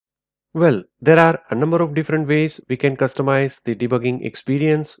Well, there are a number of different ways we can customize the debugging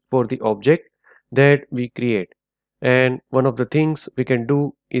experience for the object that we create. And one of the things we can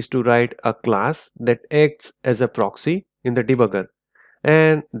do is to write a class that acts as a proxy in the debugger.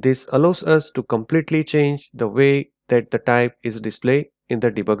 And this allows us to completely change the way that the type is displayed in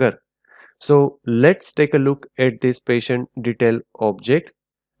the debugger. So let's take a look at this patient detail object.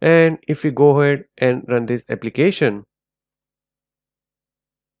 And if we go ahead and run this application,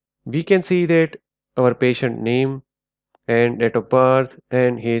 we can see that our patient name and date of birth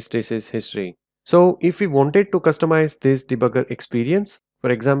and his disease history. So if we wanted to customize this debugger experience,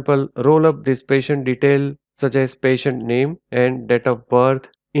 for example, roll up this patient detail such as patient name and date of birth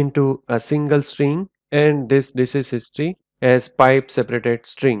into a single string and this disease history as pipe separated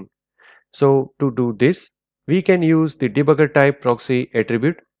string. So to do this, we can use the debugger type proxy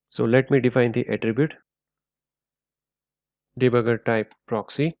attribute. So let me define the attribute debugger type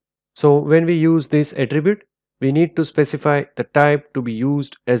proxy. So when we use this attribute, we need to specify the type to be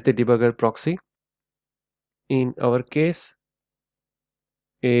used as the debugger proxy. In our case,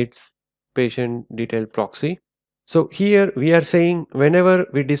 it's patient detail proxy. So here we are saying whenever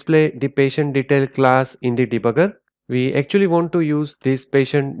we display the patient detail class in the debugger, we actually want to use this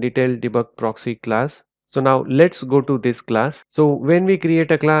patient detail debug proxy class. So now let's go to this class. So when we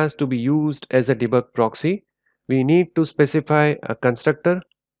create a class to be used as a debug proxy, we need to specify a constructor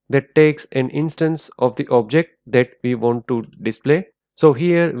that takes an instance of the object that we want to display. So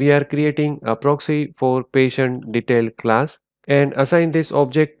here we are creating a proxy for patient detail class and assign this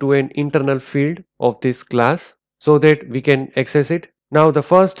object to an internal field of this class so that we can access it. Now the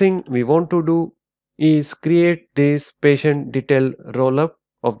first thing we want to do is create this patient detail rollup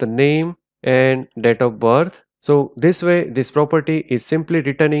of the name and date of birth. So this way this property is simply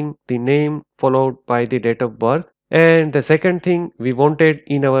returning the name followed by the date of birth. And the second thing we wanted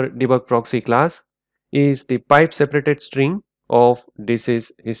in our debug proxy class is the pipe separated string of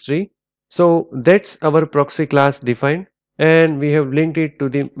disease history. So that's our proxy class defined and we have linked it to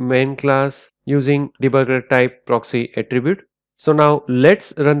the main class using debugger type proxy attribute. So now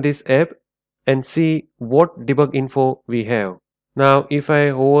let's run this app and see what debug info we have. Now if I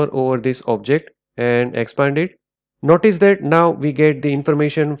hover over this object and expand it, notice that now we get the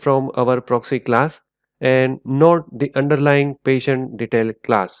information from our proxy class and not the underlying patient detail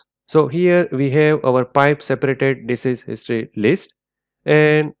class. So here we have our pipe separated disease history list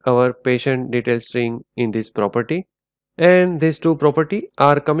and our patient detail string in this property, and these two property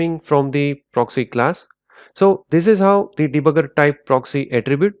are coming from the proxy class. So this is how the debugger type proxy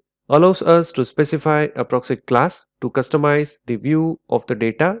attribute allows us to specify a proxy class to customize the view of the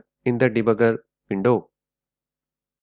data in the debugger window.